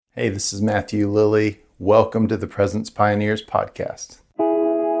Hey, this is Matthew Lilly. Welcome to the Presence Pioneers podcast.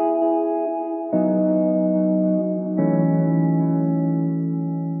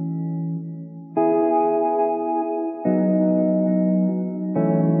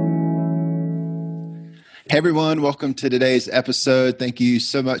 Hey everyone, welcome to today's episode. Thank you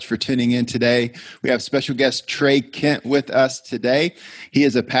so much for tuning in today. We have special guest Trey Kent with us today. He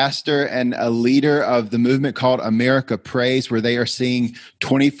is a pastor and a leader of the movement called America Prays, where they are seeing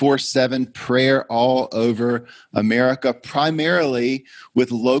 24/7 prayer all over America, primarily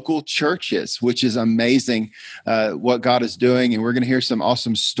with local churches, which is amazing what God is doing. And we're going to hear some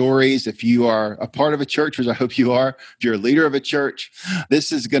awesome stories. If you are a part of a church, which I hope you are, if you're a leader of a church,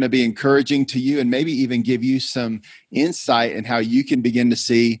 this is going to be encouraging to you and maybe even give you some insight in how you can begin to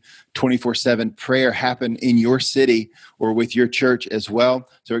see 24/7 prayer happen in your city or with your church as well.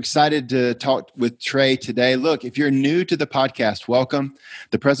 So excited to talk with Trey today. Look, if you're new to the podcast, welcome.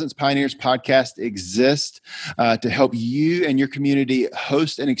 The Presence Pioneers podcast exists to help you and your community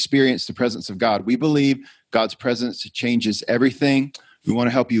host and experience the presence of God. We believe God's presence changes everything. We want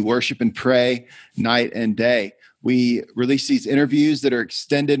to help you worship and pray night and day. We release these interviews that are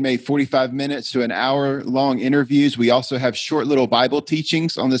extended, maybe 45 minutes to an hour long interviews. We also have short little Bible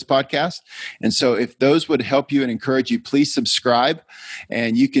teachings on this podcast. And so if those would help you and encourage you, please subscribe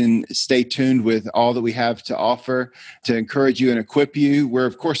and you can stay tuned with all that we have to offer to encourage you and equip you. We're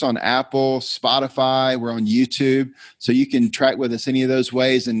of course on Apple, Spotify, we're on YouTube. So you can track with us any of those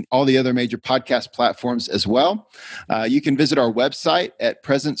ways and all the other major podcast platforms as well. You can visit our website at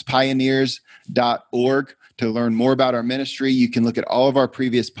presencepioneers.org. To learn more about our ministry. You can look at all of our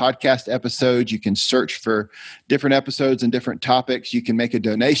previous podcast episodes. You can search for different episodes and different topics. You can make a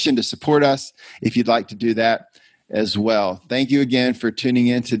donation to support us if you'd like to do that as well. Thank you again for tuning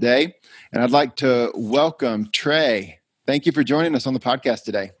in today. And I'd like to welcome Trey. Thank you for joining us on the podcast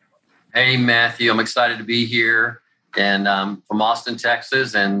today. Hey, Matthew. I'm excited to be here and from Austin,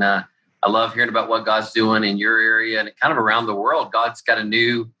 Texas. And I love hearing about what God's doing in your area and kind of around the world. God's got a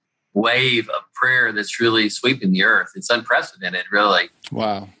new wave of prayer that's really sweeping the earth. It's unprecedented, really.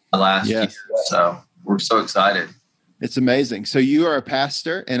 Wow. The last year. So we're so excited. It's amazing. So you are a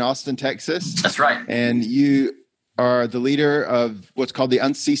pastor in Austin, Texas. That's right. And you are the leader of what's called the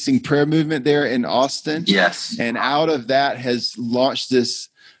Unceasing Prayer Movement there in Austin. Yes. And out of that has launched this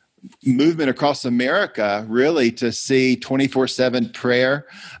movement across America, really, to see 24/7 prayer.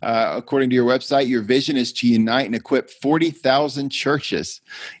 According to your website, your vision is to unite and equip 40,000 churches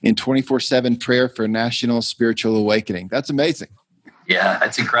in 24/7 prayer for national spiritual awakening. That's amazing. Yeah,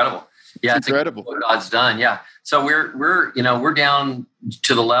 that's incredible. Yeah, it's incredible what God's done. Yeah. So we're down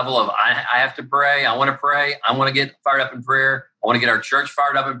to the level of I have to pray. I want to pray. I want to get fired up in prayer. I want to get our church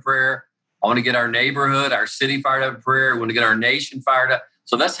fired up in prayer. I want to get our neighborhood, our city fired up in prayer. We want to get our nation fired up.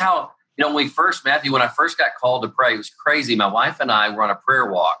 So that's how, when I first got called to pray, it was crazy. My wife and I were on a prayer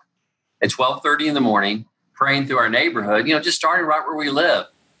walk at 12:30 in the morning, praying through our neighborhood, just starting right where we live.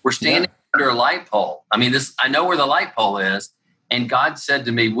 We're standing under a light pole. I know where the light pole is. And God said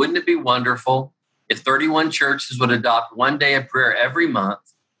to me, wouldn't it be wonderful if 31 churches would adopt one day of prayer every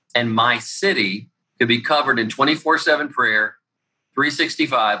month and my city could be covered in 24/7 prayer,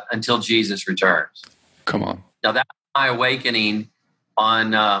 365 until Jesus returns? Come on. Now that's my awakening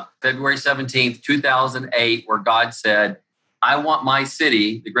on February 17th, 2008, where God said, I want my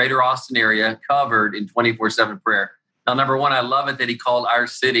city, the greater Austin area, covered in 24/7 prayer. Now, number one, I love it that he called our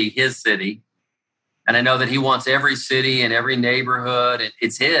city his city. And I know that he wants every city and every neighborhood, and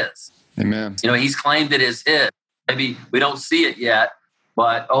it's his. Amen. He's claimed it is his. Maybe we don't see it yet,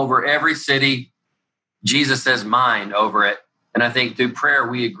 but over every city, Jesus says mine over it. And I think through prayer,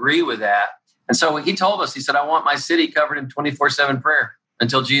 we agree with that. And so he told us, he said, I want my city covered in 24/7 prayer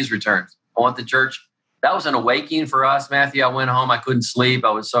until Jesus returns. I want the church. That was an awakening for us, Matthew. I went home. I couldn't sleep.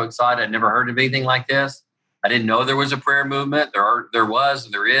 I was so excited. I'd never heard of anything like this. I didn't know there was a prayer movement. There was,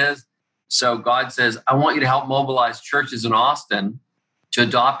 and there is. So God says, I want you to help mobilize churches in Austin to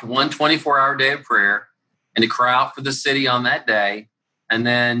adopt one 24-hour day of prayer and to cry out for the city on that day and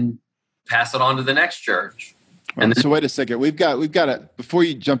then pass it on to the next church. And so wait a second. We've got to, before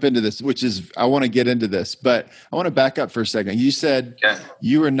you jump into this, I want to get into this, but I want to back up for a second. You said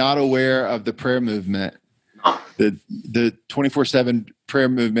you were not aware of the prayer movement, the 24/7 prayer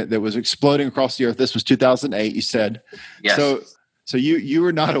movement that was exploding across the earth. This was 2008, you said. Yes. So you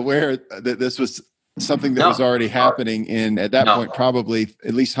were not aware that this was something that was already happening in, at that point, probably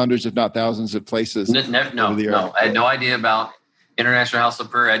at least hundreds, if not thousands of places. No. I had no idea about International House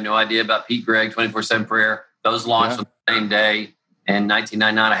of Prayer. I had no idea about Pete Greig, 24/7 prayer. Those launched on the same day in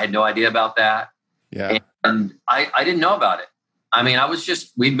 1999. I had no idea about that. Yeah. And I didn't know about it. I mean,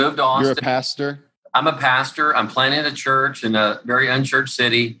 we moved to Austin. You're a pastor? I'm a pastor. I'm planting a church in a very unchurched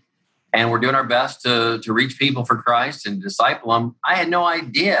city, and we're doing our best to reach people for Christ and disciple them. I had no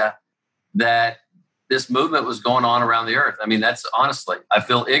idea that this movement was going on around the earth. I mean, that's honestly, I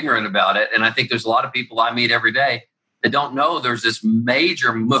feel ignorant about it. And I think there's a lot of people I meet every day that don't know there's this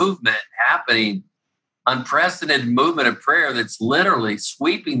major movement happening, unprecedented movement of prayer that's literally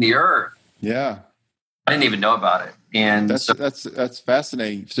sweeping the earth. Yeah. I didn't even know about it. And that's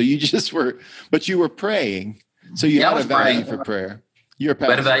fascinating. So you were praying. So you had a value for prayer. You're a pastor.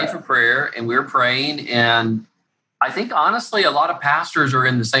 We had a value for prayer, and we were praying. And I think, honestly, a lot of pastors are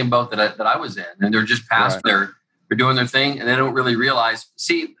in the same boat that I was in. And they're just pastors. Right. They're doing their thing, and they don't really realize.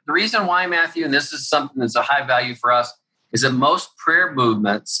 See, the reason why, Matthew, and this is something that's a high value for us, is that most prayer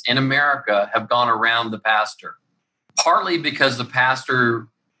movements in America have gone around the pastor. Partly because the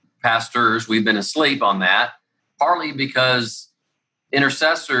pastors, we've been asleep on that. Partly because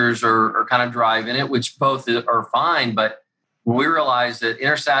intercessors are kind of driving it, which both are fine. But when we realize that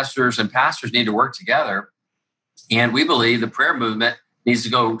intercessors and pastors need to work together, and we believe the prayer movement needs to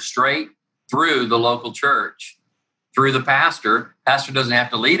go straight through the local church, through the pastor. Pastor doesn't have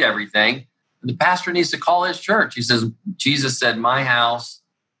to lead everything. The pastor needs to call his church. He says, Jesus said, my house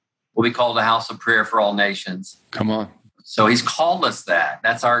will be called a house of prayer for all nations. Come on. So he's called us that.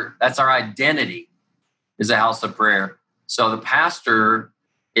 That's our identity, is a house of prayer. So the pastor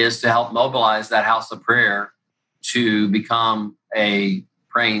is to help mobilize that house of prayer to become a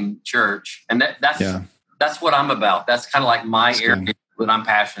praying church. And that's what I'm about. That's kind of like my area that I'm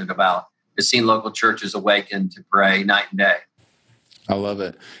passionate about, is seeing local churches awaken to pray night and day. I love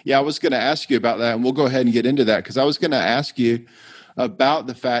it. Yeah, I was going to ask you about that, and we'll go ahead and get into that, because I was going to ask you about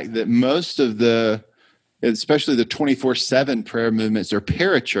the fact that most of especially the 24/7 prayer movements, are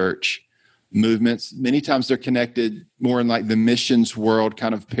parachurch movements. Many times they're connected more in like the missions world,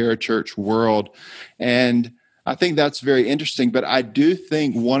 kind of parachurch world. And I think that's very interesting. But I do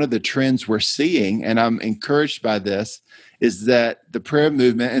think one of the trends we're seeing, and I'm encouraged by this, is that the prayer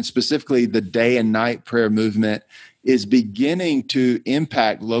movement, and specifically the day and night prayer movement, is beginning to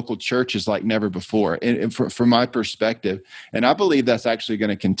impact local churches like never before, and from my perspective. And I believe that's actually going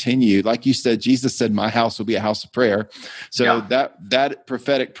to continue. Like you said, Jesus said, my house will be a house of prayer. So that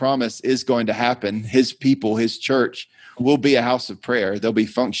prophetic promise is going to happen. His people, his church, will be a house of prayer. They'll be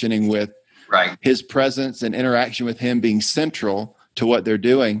functioning with his presence and interaction with him being central to what they're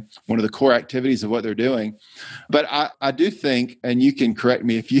doing, one of the core activities of what they're doing. But I do think, and you can correct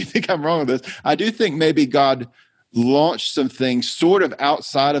me if you think I'm wrong with this, I do think maybe God launched some things sort of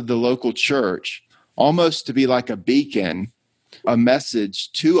outside of the local church, almost to be like a beacon, a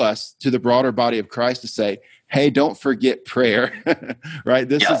message to us, to the broader body of Christ, to say, hey, don't forget prayer, right?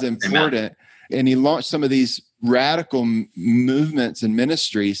 This is important. Amen. And he launched some of these radical movements and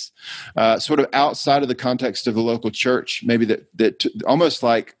ministries sort of outside of the context of the local church, maybe that almost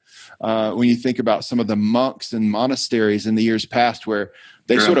like when you think about some of the monks and monasteries in the years past, where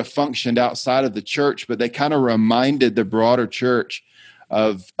they sort of functioned outside of the church, but they kind of reminded the broader church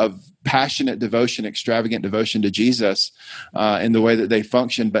of passionate devotion, extravagant devotion to Jesus in the way that they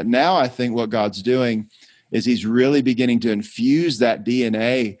function. But now I think what God's doing is he's really beginning to infuse that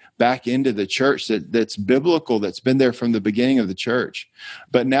DNA back into the church that's biblical, that's been there from the beginning of the church.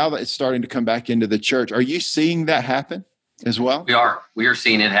 But now that it's starting to come back into the church, are you seeing that happen as well? We are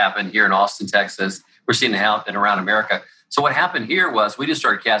seeing it happen here in Austin, Texas. We're seeing it happen around America. So what happened here was we just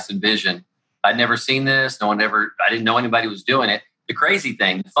started casting vision. I'd never seen this. I didn't know anybody was doing it.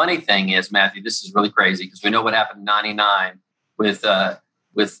 The funny thing is, Matthew, this is really crazy, because we know what happened in 99 with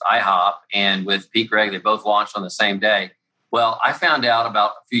IHOP and with Pete Greig. They both launched on the same day. Well, I found out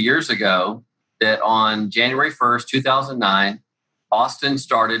about a few years ago that on January 1st, 2009, Austin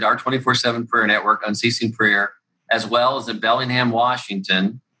started our 24/7 prayer network, Unceasing Prayer, as well as in Bellingham,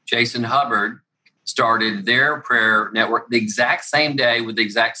 Washington, Jason Hubbard started their prayer network the exact same day with the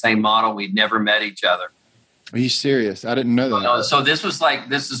exact same model. We'd never met each other. Are you serious? I didn't know that. No, so this is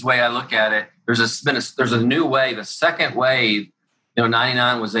the way I look at it. There's a new wave, a second wave.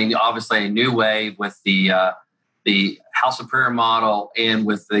 99 was obviously a new wave with the House of Prayer model, and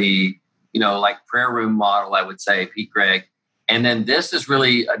with the prayer room model, I would say, Pete Greig. And then this is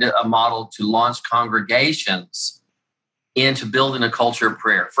really a model to launch congregations into building a culture of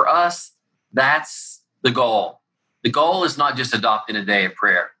prayer. For us, that's the goal. The goal is not just adopting a day of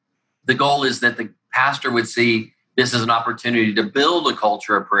prayer. The goal is that the pastor would see this as an opportunity to build a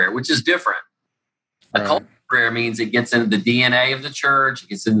culture of prayer, which is different. A culture of prayer means it gets into the DNA of the church. It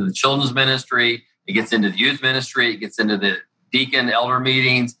gets into the children's ministry. It gets into the youth ministry. It gets into the deacon elder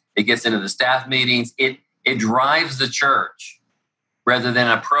meetings. It gets into the staff meetings. It drives the church. rather than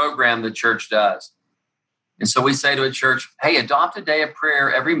a program the church does. And so we say to a church, hey, adopt a day of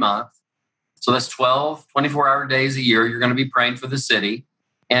prayer every month. So that's 12, 24-hour days a year. You're going to be praying for the city.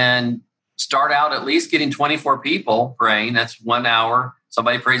 And start out at least getting 24 people praying. That's 1 hour.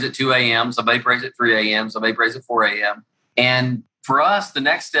 Somebody prays at 2 a.m. Somebody prays at 3 a.m. Somebody prays at 4 a.m. And for us, the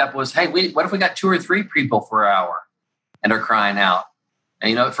next step was, hey, what if we got 2 or 3 people for an hour and are crying out?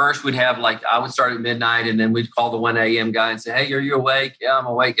 And, at first we'd have I would start at midnight and then we'd call the 1 a.m. guy and say, hey, are you awake? Yeah, I'm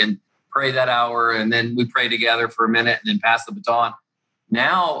awake. And pray that hour. And then we pray together for a minute and then pass the baton.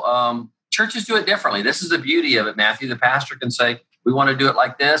 Now, churches do it differently. This is the beauty of it, Matthew. The pastor can say, we want to do it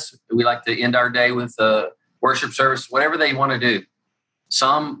like this. We like to end our day with a worship service, whatever they want to do.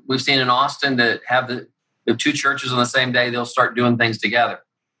 Some we've seen in Austin that have the 2 churches on the same day, they'll start doing things together.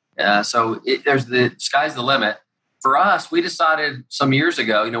 So there's the sky's the limit. For us, we decided some years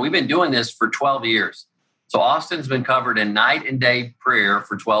ago, we've been doing this for 12 years. So Austin's been covered in night and day prayer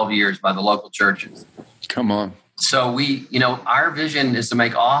for 12 years by the local churches. Come on. So our vision is to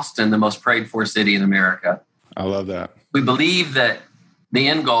make Austin the most prayed for city in America. I love that. We believe that the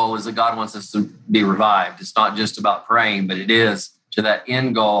end goal is that God wants us to be revived. It's not just about praying, but it is to that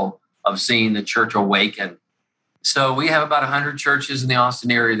end goal of seeing the church awaken. So we have about 100 churches in the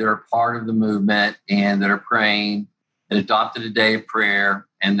Austin area that are part of the movement and that are praying, that adopted a day of prayer,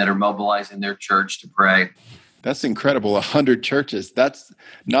 and that are mobilizing their church to pray. That's incredible. 100 churches. That's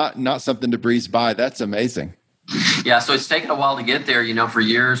not something to breeze by. That's amazing. Yeah, so it's taken a while to get there. For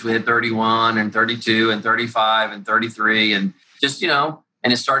years we had 31 and 32 and 35 and 33 and just, and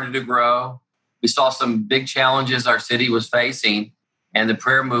it started to grow. We saw some big challenges our city was facing and the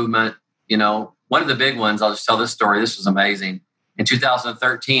prayer movement, one of the big ones, I'll just tell this story. This was amazing. In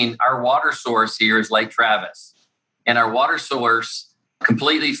 2013, our water source here is Lake Travis, and our water source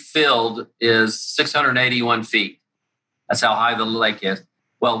completely filled is 681 feet. That's how high the lake is.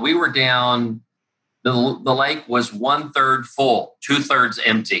 Well, we were down. The lake was 1/3 full, 2/3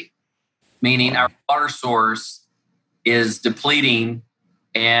 empty, meaning our water source is depleting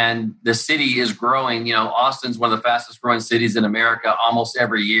and the city is growing. Austin's one of the fastest growing cities in America almost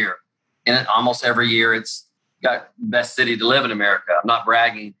every year. And almost every year it's got the best city to live in America. I'm not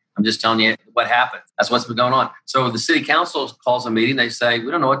bragging. I'm just telling you what happened. That's what's been going on. So the city council calls a meeting. They say,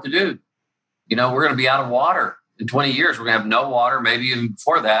 we don't know what to do. We're going to be out of water in 20 years. We're going to have no water. Maybe even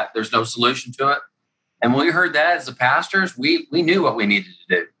before that, there's no solution to it. And when we heard that as the pastors, we knew what we needed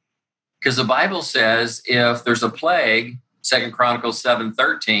to do. Because the Bible says if there's a plague, 2 Chronicles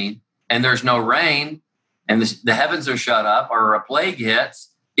 7:13, and there's no rain, and the heavens are shut up, or a plague hits,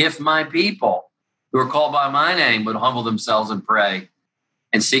 if my people who are called by my name would humble themselves and pray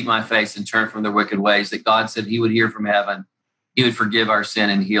and seek my face and turn from their wicked ways, that God said he would hear from heaven, he would forgive our sin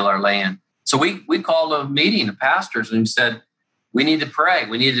and heal our land. So we called a meeting of pastors and said, we need to pray.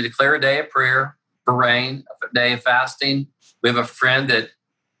 We need to declare a day of prayer for rain, a day of fasting. We have a friend that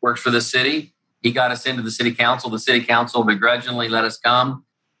works for the city. He got us into the city council. The city council begrudgingly let us come.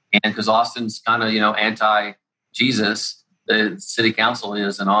 And because Austin's kind of, anti-Jesus, the city council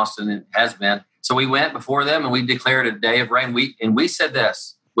is in Austin, it has been. So we went before them and we declared a day of rain. We said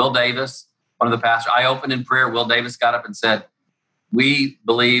this, Will Davis, one of the pastors, I opened in prayer. Will Davis got up and said, we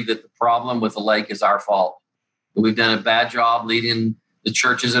believe that the problem with the lake is our fault. We've done a bad job leading the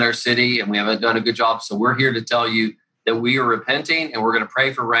churches in our city, and we haven't done a good job. So we're here to tell you that we are repenting and we're going to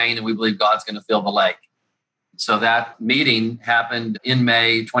pray for rain, and we believe God's going to fill the lake. So that meeting happened in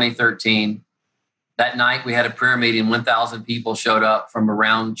May 2013. That night we had a prayer meeting. 1,000 people showed up from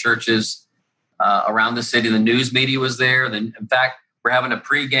around churches around the city. The news media was there. In fact, we're having a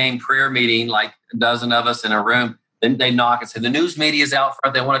pregame prayer meeting, like a dozen of us in a room. Then they knock and say, the news media is out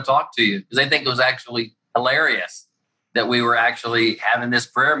front. They want to talk to you because they think it was actually hilarious that we were actually having this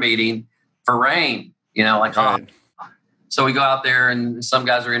prayer meeting for rain, right. So we go out there and some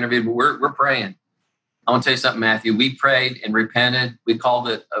guys are interviewed, but we're praying. I want to tell you something, Matthew. We prayed and repented. We called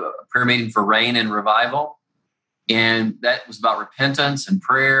it a prayer meeting for rain and revival. And that was about repentance and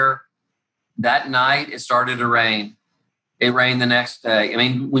prayer. That night, it started to rain. It rained the next day. I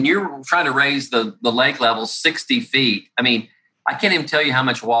mean, when you're trying to raise the lake level 60 feet, I can't even tell you how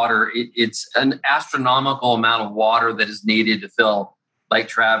much water. It's an astronomical amount of water that is needed to fill Lake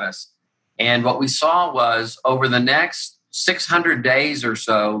Travis. And what we saw was over the next 600 days or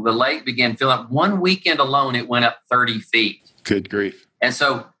so, the lake began filling up. One weekend alone, it went up 30 feet. Good grief. And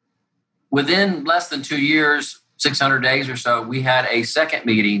so within less than 2 years, 600 days or so, we had a second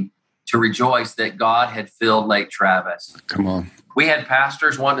meeting to rejoice that God had filled Lake Travis. Come on. We had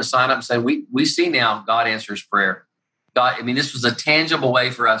pastors wanting to sign up and say, we see now God answers prayer. God, this was a tangible way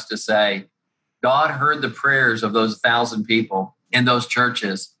for us to say, God heard the prayers of those 1,000 people in those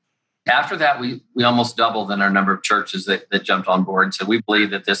churches. After that, we almost doubled in our number of churches that jumped on board. So we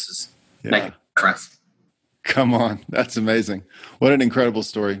believe that this is making a difference. Come on. That's amazing. What an incredible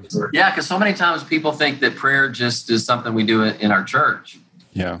story. Yeah, because so many times people think that prayer just is something we do in our church.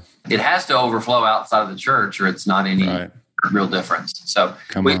 Yeah. It has to overflow outside of the church or it's not any real difference. So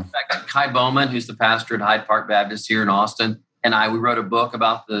we got Kai Bowman, who's the pastor at Hyde Park Baptist here in Austin, and we wrote a book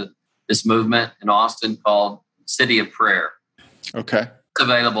about this movement in Austin called City of Prayer. Okay. It's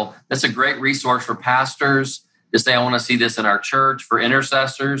available. That's a great resource for pastors to say, I want to see this in our church, for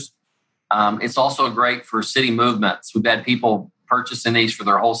intercessors. It's also great for city movements. We've had people purchasing these for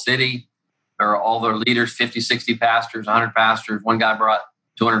their whole city, or all their leaders, 50, 60 pastors, 100 pastors. One guy brought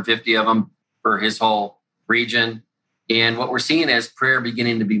 250 of them for his whole region. And what we're seeing is prayer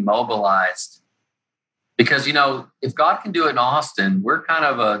beginning to be mobilized. Because, if God can do it in Austin, we're kind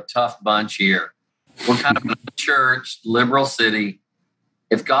of a tough bunch here. We're kind of a church, liberal city.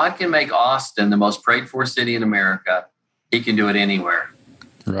 If God can make Austin the most prayed for city in America, he can do it anywhere.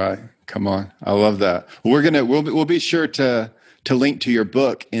 Right. Come on. I love that. We'll be sure to link to your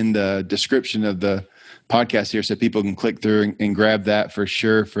book in the description of the podcast here, so people can click through and grab that for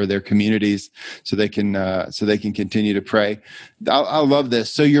sure for their communities, so they can continue to pray. I love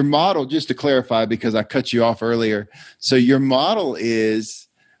this. So your model, just to clarify, because I cut you off earlier. So your model is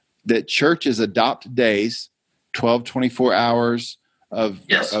that churches adopt days, 12, 24 hours of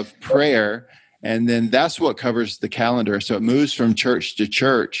prayer. And then that's what covers the calendar. So it moves from church to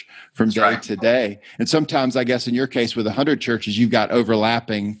church, from day to day. And sometimes, I guess in your case, with 100 churches, you've got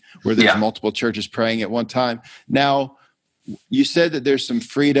overlapping where there's multiple churches praying at one time. Now, you said that there's some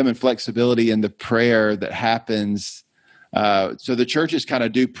freedom and flexibility in the prayer that happens. So the churches kind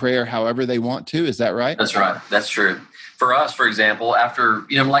of do prayer however they want to. Is that right? That's right. That's true. For us, for example, after,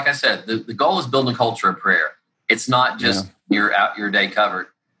 like I said, the goal is building a culture of prayer. It's not just your day covered.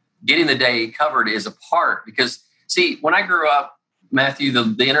 Getting the day covered is a part, because, see, when I grew up, Matthew,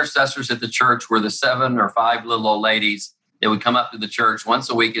 the intercessors at the church were the 7 or 5 little old ladies that would come up to the church once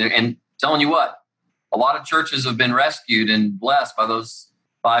a week. And telling you what, a lot of churches have been rescued and blessed by those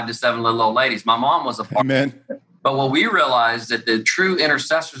 5 to 7 little old ladies. My mom was a part. Amen. But what we realized that the true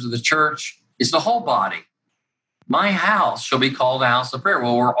intercessors of the church is the whole body. My house shall be called a house of prayer.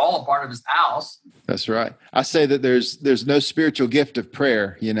 Well, we're all a part of his house. That's right. I say that there's no spiritual gift of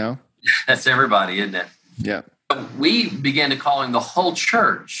prayer, That's everybody, isn't it? Yeah. We began to calling the whole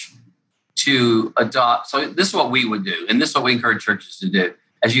church to adopt. So this is what we would do. And this is what we encourage churches to do.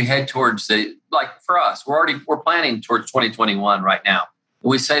 As you head towards for us, we're planning towards 2021 right now.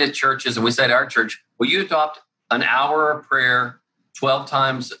 We say to churches and we say to our church, will you adopt an hour of prayer 12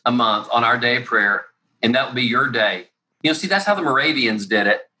 times a month on our day of prayer? And that will be your day. See, that's how the Moravians did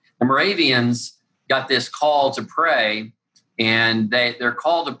it. The Moravians got this call to pray, and their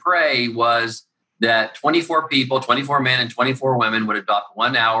call to pray was that 24 people, 24 men and 24 women would adopt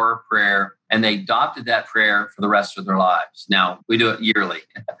 1 hour of prayer, and they adopted that prayer for the rest of their lives. Now, we do it yearly.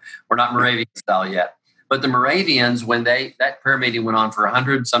 We're not Moravian style yet. But the Moravians, when that prayer meeting went on for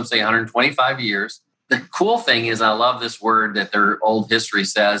 100, some say 125 years, the cool thing is, I love this word that their old history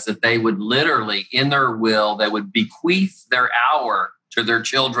says, that they would literally, in their will, they would bequeath their hour to their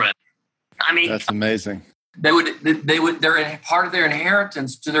children. I mean, that's amazing. They would, part of their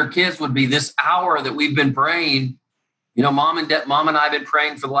inheritance to their kids would be this hour that we've been praying. Mom and I have been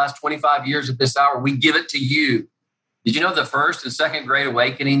praying for the last 25 years at this hour. We give it to you. Did you know the first and second Great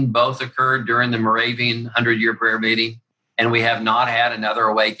Awakening both occurred during the Moravian 100-year prayer meeting? And we have not had another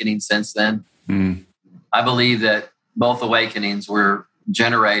awakening since then. Mm. I believe that both awakenings were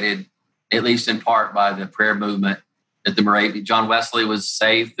generated, at least in part, by the prayer movement that the Moravian. John Wesley was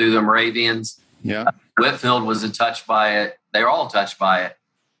saved through the Moravians. Yeah. Whitefield was touched by it. They were all touched by it.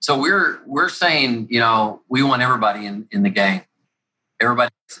 So we're saying, we want everybody in the game.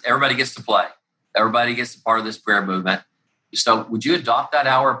 Everybody gets to play. Everybody gets a part of this prayer movement. So would you adopt that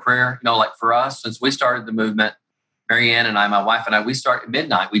hour of prayer? Like for us, since we started the movement, Marianne and I, my wife and I, we start at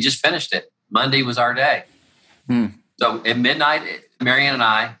midnight. We just finished it. Monday was our day. So at midnight, Marianne and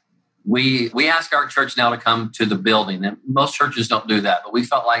I, we ask our church now to come to the building. And most churches don't do that, but we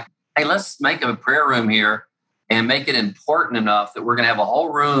felt like, hey, let's make a prayer room here and make it important enough that we're going to have a whole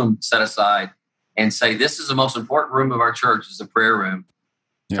room set aside and say, this is the most important room of our church, is a prayer room.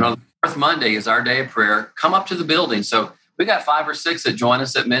 Yeah. Fourth Monday is our day of prayer. Come up to the building. So we got 5 or 6 that join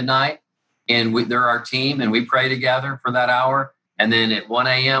us at midnight, and they're our team, and we pray together for that hour. And then at 1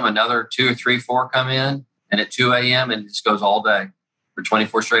 a.m., another 2 or 3, 4 come in. And at 2 a.m., and it just goes all day. For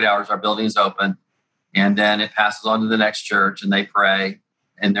 24 straight hours, our building is open. And then it passes on to the next church, and they pray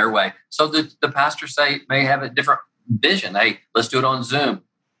in their way. So the pastors may have a different vision. Hey, let's do it on Zoom.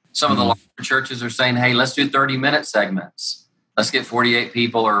 Some of the larger churches are saying, hey, let's do 30-minute segments. Let's get 48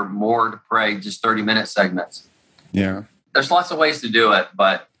 people or more to pray, just 30-minute segments. Yeah. There's lots of ways to do it,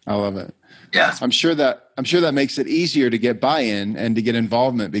 but I love it. yeah, I'm sure that makes it easier to get buy-in and to get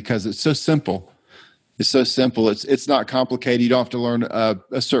involvement because it's so simple. It's so simple. It's not complicated. You don't have to learn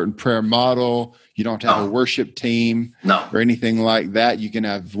a certain prayer model. You don't have to have a worship team or anything like that. You can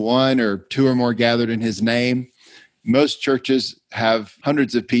have one or two or more gathered in his name. Most churches have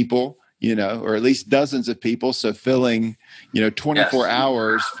hundreds of people, or at least dozens of people. So filling, 24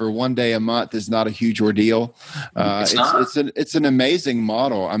 hours for one day a month is not a huge ordeal. It's an amazing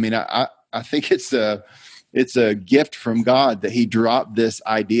model. I mean, I think it's a gift from God that he dropped this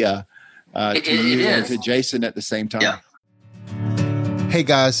idea to you and to Jason at the same time. Yeah. Hey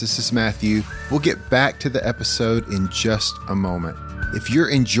guys, this is Matthew. We'll get back to the episode in just a moment. If you're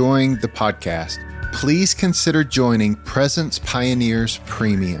enjoying the podcast, please consider joining Presence Pioneers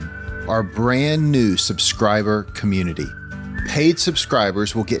Premium, our brand new subscriber community. Paid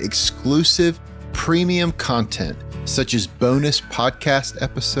subscribers will get exclusive premium content such as bonus podcast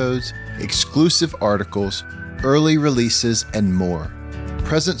episodes, exclusive articles, early releases, and more.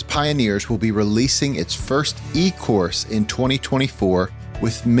 Presence Pioneers will be releasing its first e-course in 2024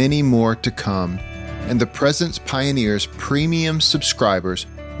 with many more to come. And the Presence Pioneers Premium subscribers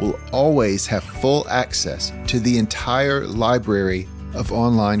will always have full access to the entire library of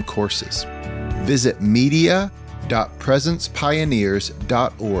online courses. Visit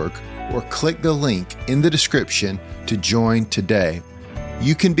media.presencepioneers.org or click the link in the description to join today.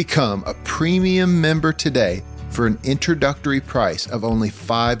 You can become a premium member today for an introductory price of only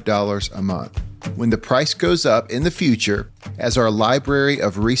 $5 a month. When the price goes up in the future, as our library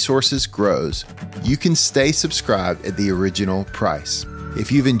of resources grows, you can stay subscribed at the original price. If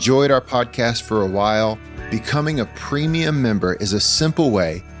you've enjoyed our podcast for a while, becoming a premium member is a simple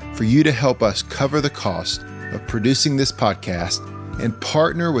way for you to help us cover the cost of producing this podcast and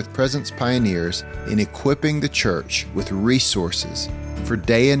partner with Presence Pioneers in equipping the church with resources for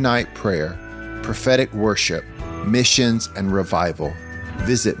day and night prayer, prophetic worship, missions, and revival.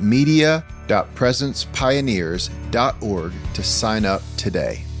 Visit media.presencepioneers.org to sign up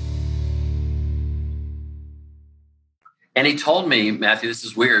today. And he told me, Matthew, this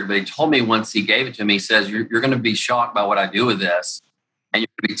is weird, but he told me once he gave it to me, he says, you're going to be shocked by what I do with this. And you're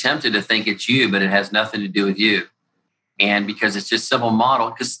going to be tempted to think it's you, but it has nothing to do with you. And because it's just simple model,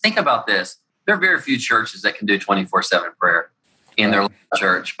 because think about this. There are very few churches that can do 24/7 prayer in their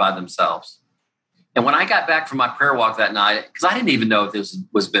church by themselves. And when I got back from my prayer walk that night, because I didn't even know if this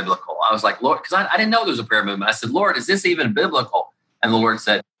was biblical, I was like, Lord, because I didn't know there was a prayer movement. I said, Lord, is this even biblical? And the Lord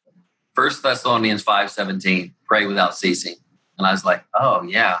said, 1 Thessalonians 5:17, pray without ceasing. And I was like, oh,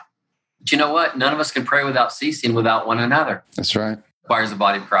 yeah. But you know what? None of us can pray without ceasing without one another. That's right. It requires the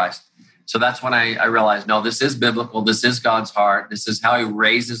body of Christ. So that's when I realized, no, this is biblical. This is God's heart. This is how he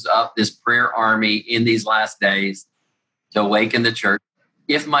raises up this prayer army in these last days to awaken the church.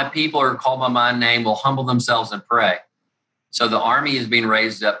 If my people are called by my name, will humble themselves and pray. So the army is being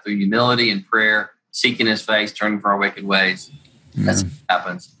raised up through humility and prayer, seeking his face, turning from our wicked ways. That's what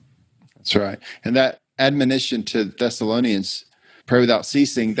happens. That's right. And that admonition to Thessalonians, pray without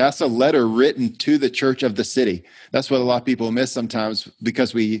ceasing, that's a letter written to the church of the city. That's what a lot of people miss sometimes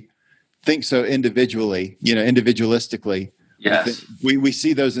because we think so individually, individualistically. Yes. We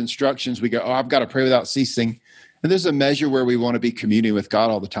see those instructions. We go, oh, I've got to pray without ceasing. And there's a measure where we want to be communing with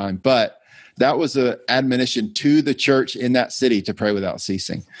God all the time. But that was an admonition to the church in that city to pray without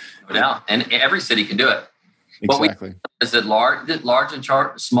ceasing. Yeah, and every city can do it. Exactly. Is it large and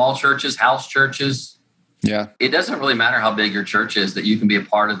small churches, house churches? Yeah. It doesn't really matter how big your church is that you can be a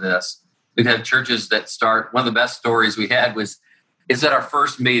part of this. We've had churches that start. One of the best stories we had is at our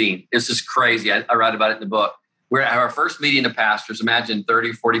first meeting. This is crazy. I write about it in the book. We're at our first meeting of pastors. Imagine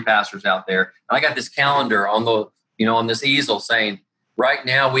 30, 40 pastors out there. And I got this calendar on on this easel saying, right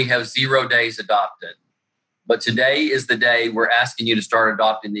now we have 0 days adopted. But today is the day we're asking you to start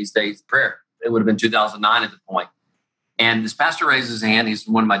adopting these days of prayer. It would have been 2009 at the point. And this pastor raises his hand. He's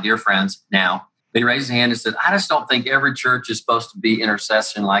one of my dear friends now. But he raised his hand and said, I just don't think every church is supposed to be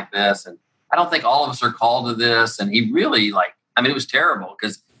intercession like this. And I don't think all of us are called to this. And he really it was terrible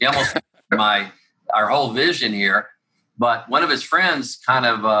because he almost our whole vision here. But one of his friends kind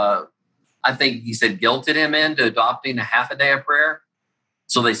of, I think he said, guilted him into adopting a half a day of prayer.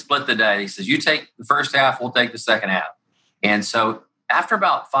 So they split the day. He says, you take the first half, we'll take the second half. And so after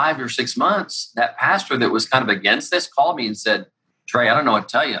about 5 or 6 months, that pastor that was kind of against this called me and said, Trey, I don't know what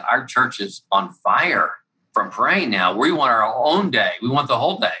to tell you. Our church is on fire from praying now. We want our own day. We want the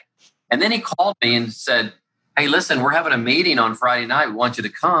whole day. And then he called me and said, hey, listen, we're having a meeting on Friday night. We want you to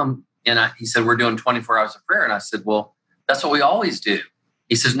come. And he said, we're doing 24 hours of prayer. And I said, well, that's what we always do.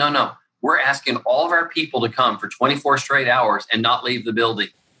 He says, no, we're asking all of our people to come for 24 straight hours and not leave the building.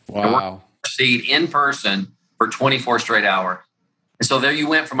 Wow. And we're going to proceed in person for 24 straight hours. And so there you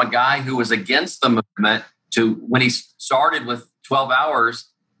went from a guy who was against the movement to when he started with 12 hours,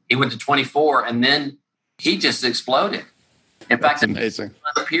 he went to 24, and then he just exploded. In fact, in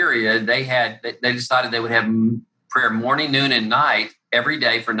the period, they decided they would have prayer morning, noon, and night every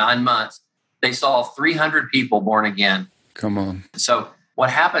day for 9 months. They saw 300 people born again. Come on. So what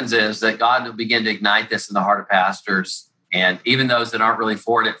happens is that God will begin to ignite this in the heart of pastors. And even those that aren't really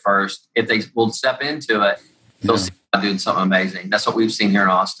for it at first, if they will step into it, they'll see God doing something amazing. That's what we've seen here in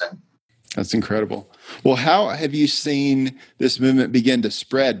Austin. That's incredible. Well, how have you seen this movement begin to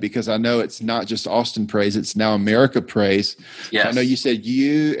spread? Because I know it's not just Austin Praise, it's now America Praise. Yes. I know you said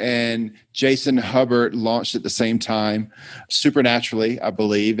you and Jason Hubbard launched at the same time, supernaturally, I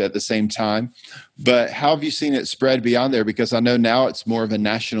believe, at the same time. But how have you seen it spread beyond there? Because I know now it's more of a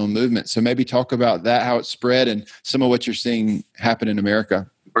national movement. So maybe talk about that, how it spread, and some of what you're seeing happen in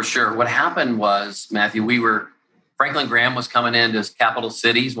America. For sure. What happened was, Matthew, Franklin Graham was coming into capital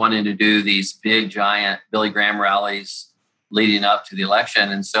cities wanting to do these big, giant Billy Graham rallies leading up to the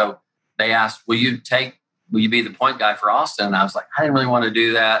election. And so they asked, will you be the point guy for Austin? And I was like, I didn't really want to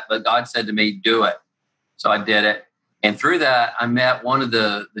do that, but God said to me, do it. So I did it. And through that, I met one of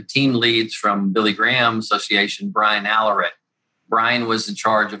the team leads from Billy Graham Association, Brian Allerit. Brian was in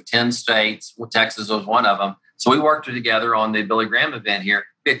charge of 10 states. Well, Texas was one of them. So we worked together on the Billy Graham event here.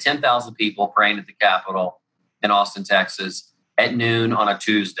 We had 10,000 people praying at the Capitol in Austin, Texas at noon on a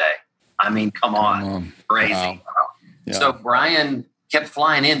Tuesday. I mean, come on. Crazy. Wow. Yeah. So Brian kept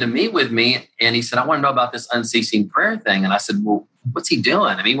flying in to meet with me, and he said, I want to know about this unceasing prayer thing. And I said, well, what's he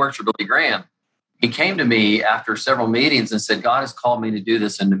doing? I mean, he works for Billy Graham. He came to me after several meetings and said, God has called me to do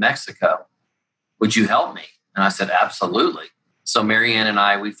this in New Mexico. Would you help me? And I said, absolutely. So Marianne and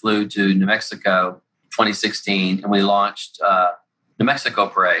I, we flew to New Mexico 2016, and we launched New Mexico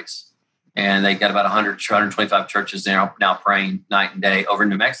Praise. And they got about 125 churches there now praying night and day over in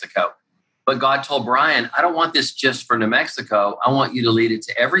New Mexico. But God told Brian, I don't want this just for New Mexico. I want you to lead it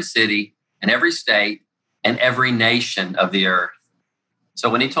to every city and every state and every nation of the earth. So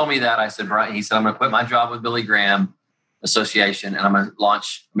when he told me that, I said, Brian, he said, I'm going to quit my job with Billy Graham Association and I'm going to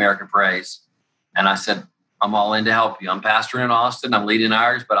launch America Praise. And I said, I'm all in to help you. I'm pastoring in Austin. I'm leading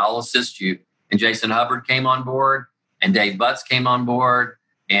ours, but I'll assist you. And Jason Hubbard came on board and Dave Butts came on board.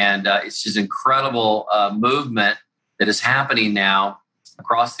 And it's just incredible movement that is happening now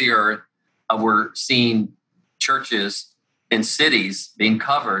across the earth. We're seeing churches in cities being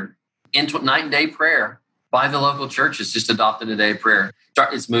covered into night and day prayer by the local churches, just adopting a day of prayer.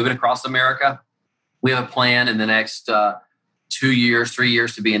 It's moving across America. We have a plan in the next 2 years, 3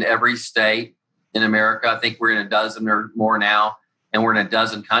 years to be in every state in America. I think we're in a dozen or more now, and we're in a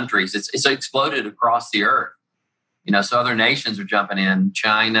dozen countries. It's exploded across the earth. You know, so other nations are jumping in,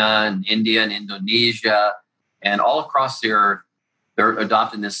 China and India and Indonesia, and all across the earth, they're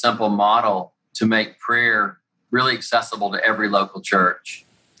adopting this simple model to make prayer really accessible to every local church.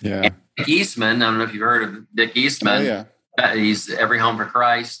 Yeah. And Dick Eastman, I don't know if you've heard of Dick Eastman. Oh, yeah. He's Every Home for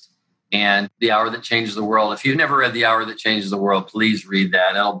Christ and The Hour That Changes the World. If you've never read The Hour That Changes the World, please read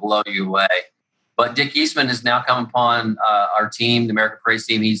that. It'll blow you away. But Dick Eastman has now come upon our team, the America Praise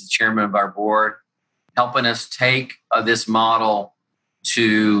team. He's the chairman of our board, helping us take this model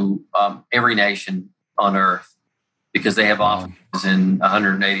to every nation on earth because they have offices in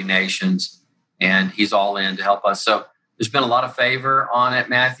 180 nations, and he's all in to help us. So there's been a lot of favor on it,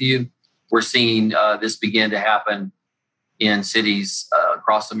 Matthew. We're seeing this begin to happen in cities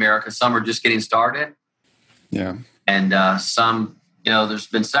across America. Some are just getting started. Yeah. And some, there's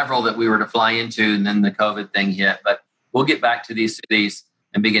been several that we were to fly into, and then the COVID thing hit. But we'll get back to these cities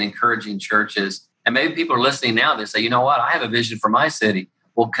and begin encouraging churches. And maybe people are listening now. They say, you know what? I have a vision for my city.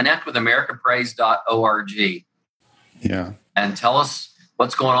 Well, connect with americapraise.org. Yeah. And tell us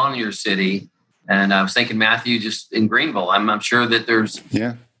what's going on in your city. And I was thinking, Matthew, just in Greenville, I'm sure that there's,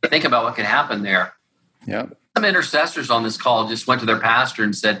 think about what could happen there. Yeah. Some intercessors on this call just went to their pastor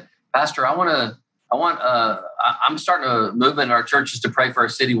and said, Pastor, I'm starting a movement in our churches to pray for our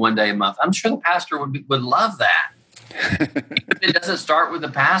city one day a month. I'm sure the pastor would love that. If it doesn't start with the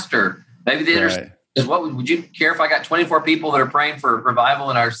pastor, maybe the intercessor is, would you care if I got 24 people that are praying for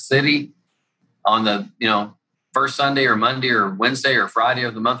revival in our city on the, first Sunday or Monday or Wednesday or Friday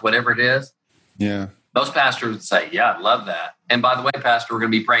of the month, whatever it is? Yeah. Most pastors would say, yeah, I'd love that. And by the way, Pastor, we're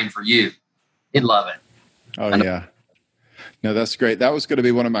going to be praying for you. He'd love it. Oh, yeah. No, that's great. That was going to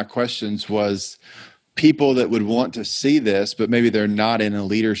be one of my questions was, people that would want to see this, but maybe they're not in a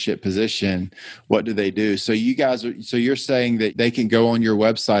leadership position, what do they do? So you're saying that they can go on your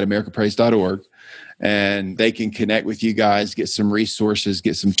website, americapraise.org, and they can connect with you guys, get some resources,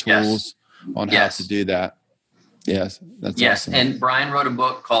 get some tools on how to do that. Yes, that's awesome. And Brian wrote a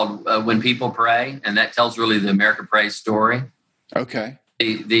book called When People Pray, and that tells really the America Praise story. Okay.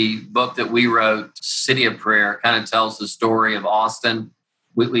 The book that we wrote, City of Prayer, kind of tells the story of Austin.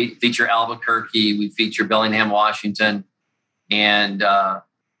 We feature Albuquerque, we feature Bellingham, Washington, and the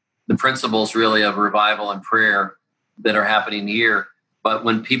principles really of revival and prayer that are happening here. But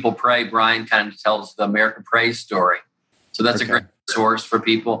When People Pray, Brian kind of tells the America Praise story. So that's a great source for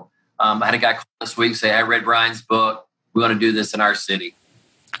people. I had a guy call this week say, I read Brian's book. We want to do this in our city.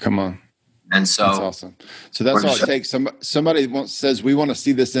 Come on. And so that's awesome. So that's all it takes. Somebody says, we want to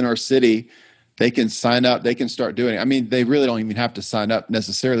see this in our city. They can sign up. They can start doing it. I mean, they really don't even have to sign up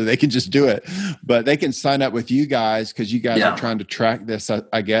necessarily. They can just do it. But they can sign up with you guys because you guys are trying to track this,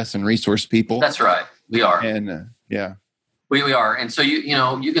 I guess, and resource people. That's right. We are. And We are. And so,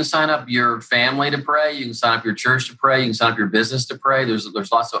 you can sign up your family to pray. You can sign up your church to pray. You can sign up your business to pray. There's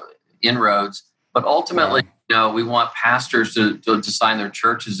lots of inroads. But ultimately, we want pastors to sign their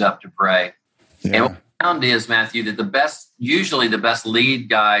churches up to pray. Yeah. And what we found is, Matthew, that usually the best lead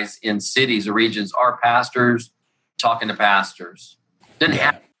guys in cities or regions are pastors talking to pastors. Doesn't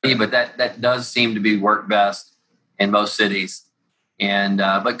have to be, but that does seem to be work best in most cities. And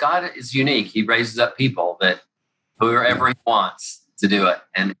but God is unique. He raises up people that whoever he wants to do it.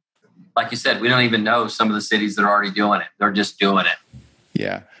 And like you said, we don't even know some of the cities that are already doing it. They're just doing it.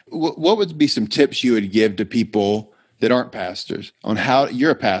 Yeah. What would be some tips you would give to people that aren't pastors on how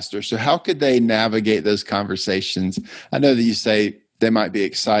you're a pastor? So how could they navigate those conversations? I know that you say they might be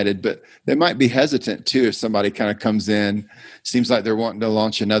excited, but they might be hesitant too. If somebody kind of comes in, seems like they're wanting to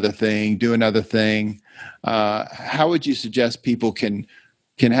launch another thing, do another thing. How would you suggest people can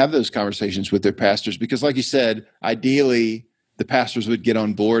have those conversations with their pastors? Because like you said, ideally the pastors would get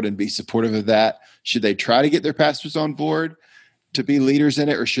on board and be supportive of that. Should they try to get their pastors on board to be leaders in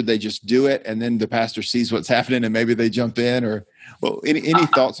it, or should they just do it and then the pastor sees what's happening and maybe they jump in? Or any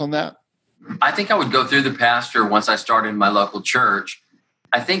thoughts on that? I think I would go through the pastor once I started in my local church.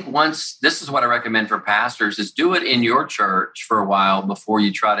 I think this is what I recommend for pastors is do it in your church for a while before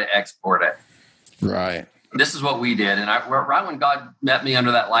you try to export it. Right. This is what we did. And right when God met me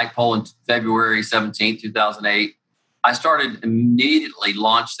under that light pole in February 17th, 2008, I started immediately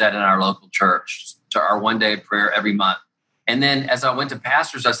launched that in our local church to our one day of prayer every month. And then as I went to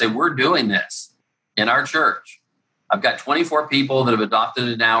pastors, I said, we're doing this in our church. I've got 24 people that have adopted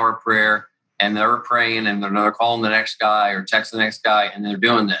an hour of prayer, and they're praying, and they're calling the next guy or texting the next guy, and they're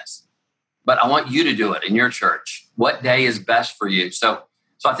doing this. But I want you to do it in your church. What day is best for you? So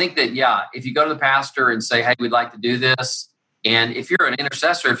I think that, if you go to the pastor and say, hey, we'd like to do this. And if you're an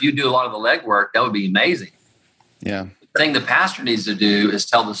intercessor, if you do a lot of the legwork, that would be amazing. Yeah. The thing the pastor needs to do is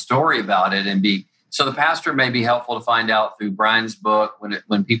tell the story about it and so the pastor may be helpful to find out through Brian's book,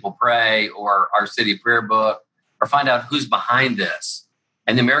 When People Pray, or our City of Prayer book, or find out who's behind this.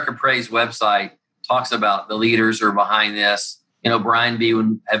 And the America Praise website talks about the leaders who are behind this.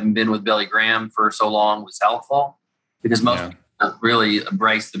 Brian having been with Billy Graham for so long was helpful because most people really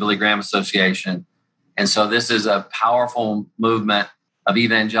embrace the Billy Graham Association. And so this is a powerful movement of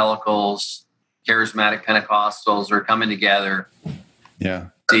evangelicals, charismatic Pentecostals who are coming together. Yeah.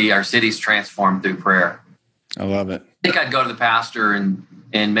 See our cities transformed through prayer. I love it. I think I'd go to the pastor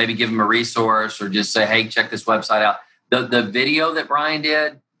and maybe give him a resource or just say, hey, check this website out. The video that Brian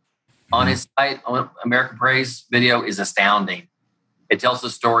did on his site, on America Praise video, is astounding. It tells the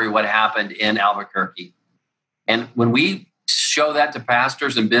story of what happened in Albuquerque. And when we show that to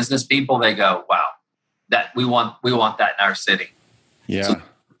pastors and business people, they go, wow, that we want that in our city. Yeah. It's an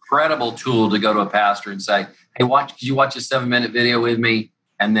incredible tool to go to a pastor and say, hey, could you watch a 7-minute video with me?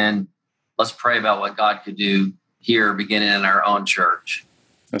 And then let's pray about what God could do here, beginning in our own church.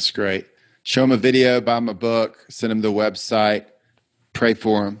 That's great. Show them a video, buy them a book, send them the website, pray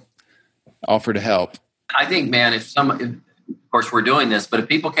for them, offer to help. I think, man, of course we're doing this, but if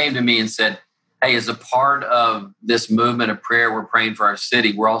people came to me and said, hey, as a part of this movement of prayer, we're praying for our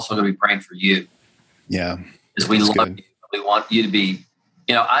city, we're also going to be praying for you. Yeah. Because we love you. We want you to be,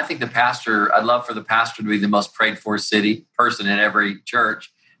 I think I'd love for the pastor to be the most prayed for person in every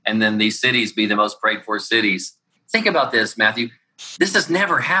church. And then these cities be the most prayed for cities. Think about this, Matthew. This has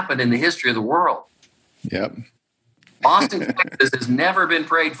never happened in the history of the world. Yep. Austin, Texas has never been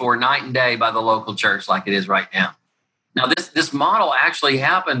prayed for night and day by the local church like it is right now. Now, this model actually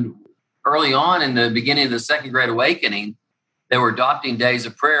happened early on in the beginning of the Second Great Awakening. they were adopting days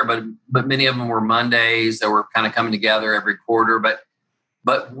of prayer, but many of them were Mondays that were kind of coming together every quarter.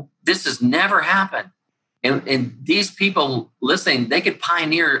 But this has never happened. And these people listening, they could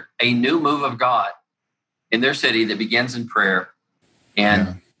pioneer a new move of God in their city that begins in prayer.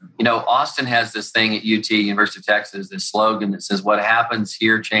 And, Austin has this thing at UT, University of Texas, this slogan that says, what happens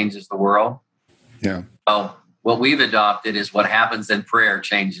here changes the world. Yeah. Oh, what we've adopted is what happens in prayer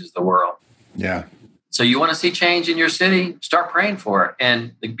changes the world. Yeah. So you want to see change in your city? Start praying for it.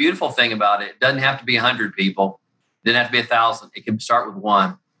 And the beautiful thing about it doesn't have to be 100 people. It doesn't have to be 1,000. It can start with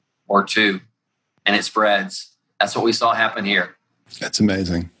 1 or 2, and it spreads. That's what we saw happen here. That's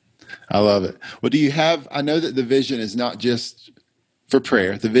amazing. I love it. Well, I know that the vision is not just for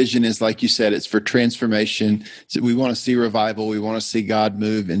prayer. The vision is, like you said, it's for transformation. So we want to see revival. We want to see God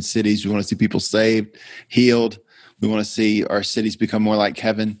move in cities. We want to see people saved, healed. We want to see our cities become more like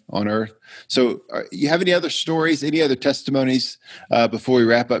heaven on earth. So you have any other stories, any other testimonies before we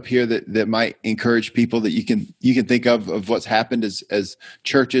wrap up here that might encourage people that you can think of what's happened as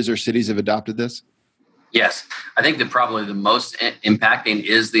churches or cities have adopted this? Yes. I think that probably the most impacting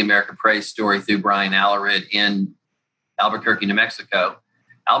is the America Prays story through Brian Alarid in Albuquerque, New Mexico.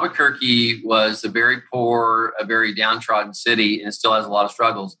 Albuquerque was a very poor, a very downtrodden city, and it still has a lot of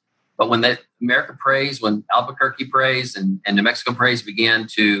struggles. But when America Prays, when Albuquerque Prays and New Mexico Prays began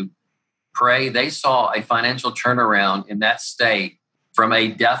to pray, they saw a financial turnaround in that state from a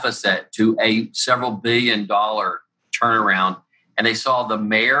deficit to a several $billion-dollar turnaround. And they saw the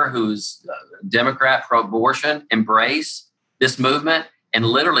mayor, who's a Democrat, pro-abortion, embrace this movement, and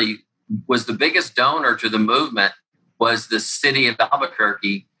literally was the biggest donor to the movement was the city of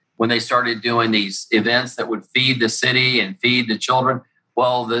Albuquerque when they started doing these events that would feed the city and feed the children.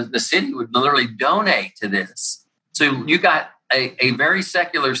 Well, the city would literally donate to this. So you got a very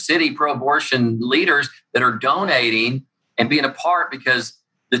secular city, pro-abortion leaders that are donating and being a part because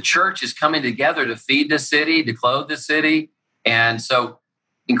the church is coming together to feed the city, to clothe the city. And so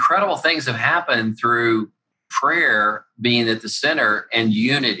incredible things have happened through prayer being at the center and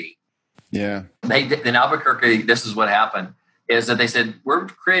unity. Yeah. In Albuquerque, this is what happened, is that they said, we're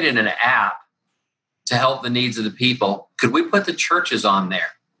creating an app to help the needs of the people. Could we put the churches on there?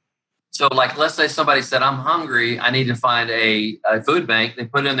 So like, let's say somebody said, I'm hungry, I need to find a food bank. They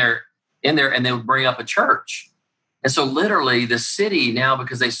put it in there, and they would bring up a church. And so literally the city now,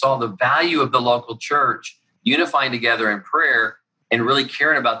 because they saw the value of the local church unifying together in prayer and really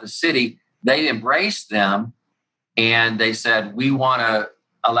caring about the city, they embraced them. And they said, we want to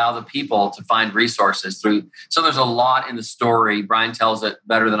allow the people to find resources through. So there's a lot in the story. Brian tells it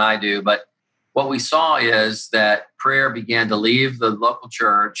better than I do. But what we saw is that prayer began to leave the local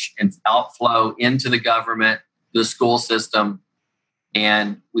church and outflow into the government, the school system.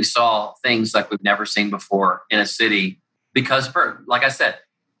 And we saw things like we've never seen before in a city because, like I said,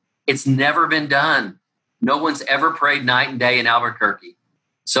 it's never been done. No one's ever prayed night and day in Albuquerque.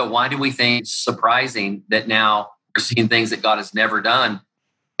 So why do we think it's surprising that now we're seeing things that God has never done?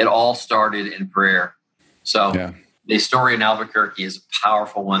 It all started in prayer. So the story in Albuquerque is a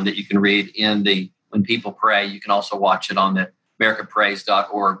powerful one that you can read When People Pray. You can also watch it on the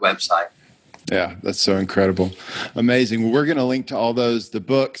americaprays.org website. Yeah, that's so incredible. Amazing. Well, we're going to link to all those, the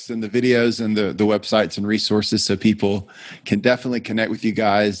books and the videos and the websites and resources so people can definitely connect with you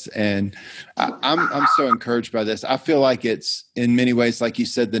guys. And I'm so encouraged by this. I feel like it's in many ways, like you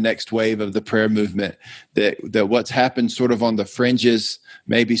said, the next wave of the prayer movement, that what's happened sort of on the fringes,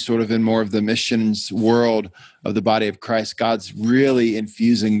 maybe sort of in more of the missions world of the body of Christ. God's really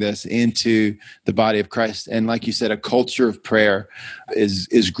infusing this into the body of Christ. And like you said, a culture of prayer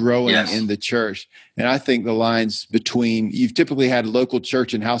is growing in the church. And I think the lines between, you've typically had local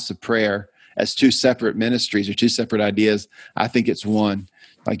church and house of prayer as two separate ministries or two separate ideas. I think it's one.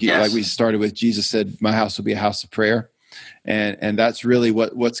 Like we started with, Jesus said, my house will be a house of prayer. And that's really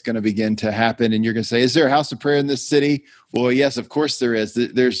what's going to begin to happen. And you're going to say, is there a house of prayer in this city? Well, yes, of course there is.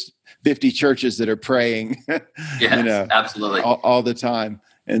 There's 50 churches that are praying, absolutely, all the time.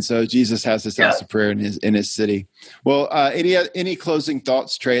 And so Jesus has this house of prayer in his city. Well, any closing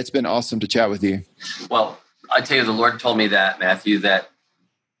thoughts, Trey? It's been awesome to chat with you. Well, I tell you, the Lord told me that, Matthew, that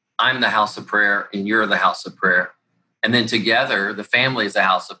I'm the house of prayer and you're the house of prayer. And then together, the family is the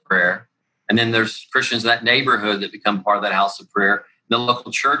house of prayer. And then there's Christians in that neighborhood that become part of that house of prayer. The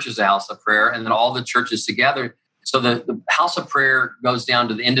local church is a house of prayer, and then all the churches together. So the house of prayer goes down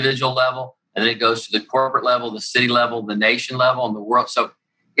to the individual level, and then it goes to the corporate level, the city level, the nation level, and the world. So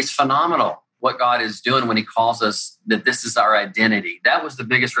it's phenomenal what God is doing when he calls us that this is our identity. That was the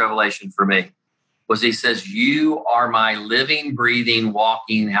biggest revelation for me, was he says, you are my living, breathing,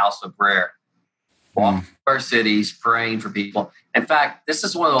 walking house of prayer. walking our cities, praying for people. In fact, this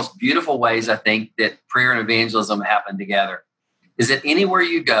is one of those beautiful ways I think that prayer and evangelism happen together. Is that anywhere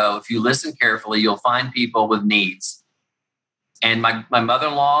you go, if you listen carefully, you'll find people with needs. And my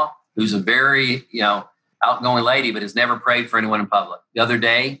mother-in-law, who's a very, outgoing lady, but has never prayed for anyone in public. The other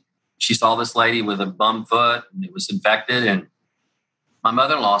day, she saw this lady with a bum foot and it was infected. And my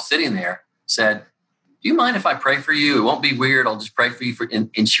mother-in-law sitting there said, do you mind if I pray for you? It won't be weird. I'll just pray for you.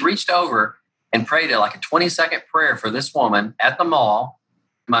 And she reached over and prayed like a 20-second prayer for this woman at the mall.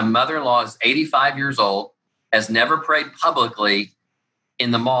 My mother-in-law is 85 years old, has never prayed publicly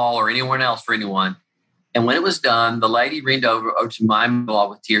in the mall or anyone else for anyone. And when it was done, the lady leaned over to my mother-in-law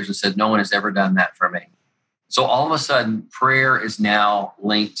with tears and said, no one has ever done that for me. So all of a sudden, prayer is now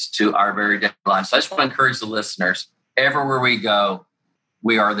linked to our very daily lives. So I just want to encourage the listeners, everywhere we go,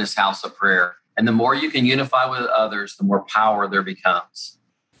 we are this house of prayer. And the more you can unify with others, the more power there becomes.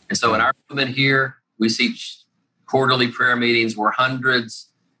 And so in our movement here, we see quarterly prayer meetings where hundreds,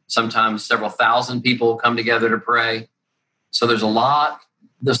 sometimes several thousand people come together to pray. So there's a lot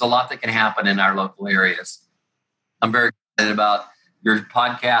that can happen in our local areas. I'm very excited about your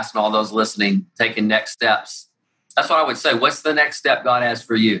podcast and all those listening, taking next steps. That's what I would say. What's the next step God has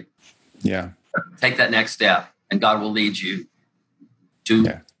for you? Yeah. Take that next step and God will lead you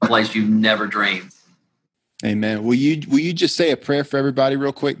to a place you've never dreamed. Amen. Will you just say a prayer for everybody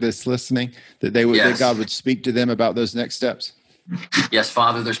real quick that's listening, that that God would speak to them about those next steps? Yes,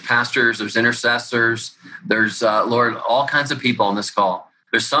 Father, there's pastors, there's intercessors, there's, Lord, all kinds of people on this call.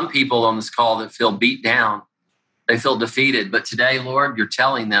 There's some people on this call that feel beat down. They feel defeated. But today, Lord, you're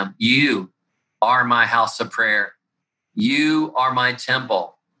telling them, you are my house of prayer. You are my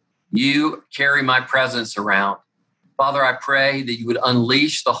temple. You carry my presence around. Father, I pray that you would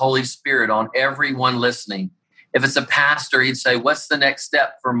unleash the Holy Spirit on everyone listening. If it's a pastor, he'd say, what's the next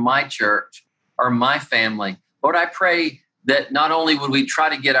step for my church or my family? Lord, I pray that not only would we try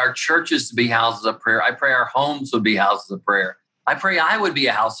to get our churches to be houses of prayer, I pray our homes would be houses of prayer. I pray I would be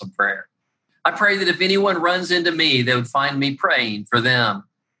a house of prayer. I pray that if anyone runs into me, they would find me praying for them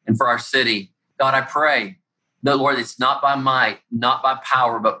and for our city. God, I pray that, Lord, it's not by might, not by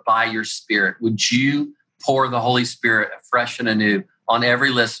power, but by your Spirit. Would you pour the Holy Spirit afresh and anew on every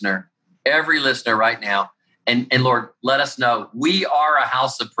listener right now? And Lord, let us know we are a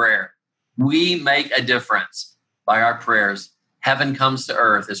house of prayer. We make a difference by our prayers. Heaven comes to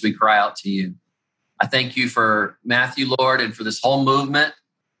earth as we cry out to you. I thank you for Matthew, Lord, and for this whole movement.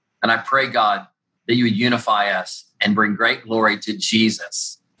 And I pray, God, that you would unify us and bring great glory to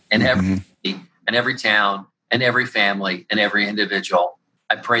Jesus and every city and every town and every family and every individual.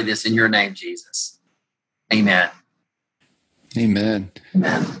 I pray this in your name, Jesus. Amen. Amen.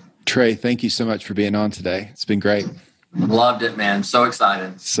 Amen. Trey, thank you so much for being on today. It's been great. Loved it, man. So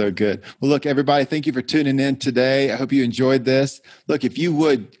excited. So good. Well, look, everybody, thank you for tuning in today. I hope you enjoyed this. Look, if you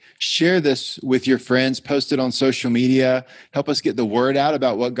would share this with your friends, post it on social media, help us get the word out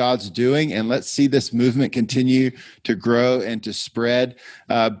about what God's doing, and let's see this movement continue to grow and to spread.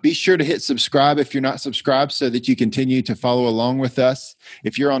 Be sure to hit subscribe if you're not subscribed so that you continue to follow along with us.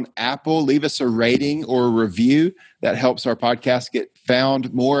 If you're on Apple, leave us a rating or a review. That helps our podcast get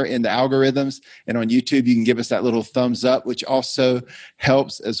found more in the algorithms. And on YouTube, you can give us that little thumbs up, which also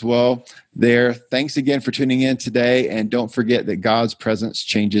helps as well there. Thanks again for tuning in today. And don't forget that God's presence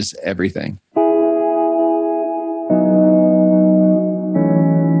changes everything.